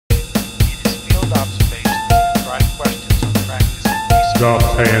The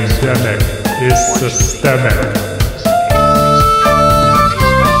pandemic is systemic.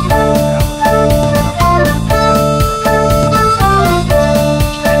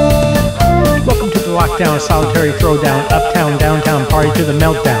 Welcome to the lockdown, solitary throwdown, uptown, downtown, party to the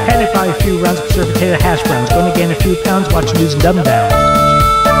meltdown. Panic by a few rounds of preserved potato hash browns. Gonna gain a few pounds, watch news and dumb down.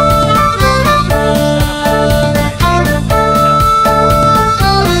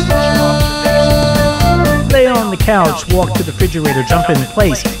 Lay on the couch, walk to the refrigerator, jump in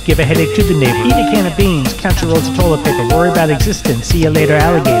place, give a headache to the neighbor, eat a can of beans, count your rolls of toilet paper, worry about existence, see you later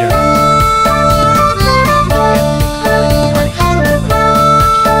alligator.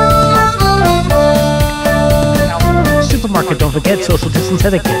 Supermarket, don't forget social distance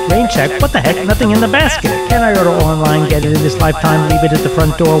etiquette. Rain check, what the heck, nothing in the basket. Can I order online, get it in this lifetime, leave it at the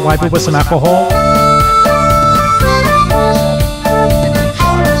front door, wipe it with some alcohol?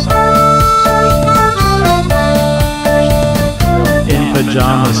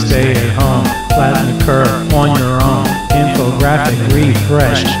 Pajamas, stay at home, flatten the curve on your own, infographic,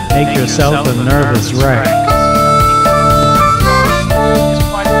 refresh, make yourself a nervous wreck.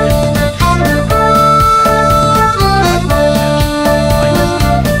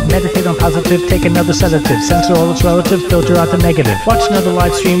 Meditate on positive, take another sedative, censor all its relatives, filter out the negative. Watch another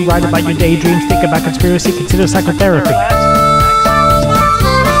live stream, write about your daydreams, think about conspiracy, consider psychotherapy.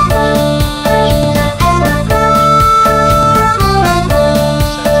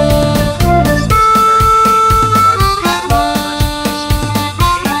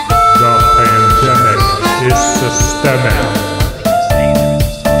 Systemic.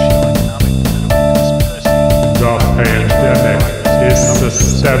 The pandemic is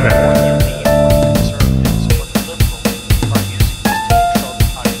systemic.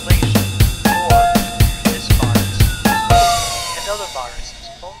 And other viruses,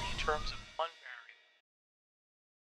 only in terms of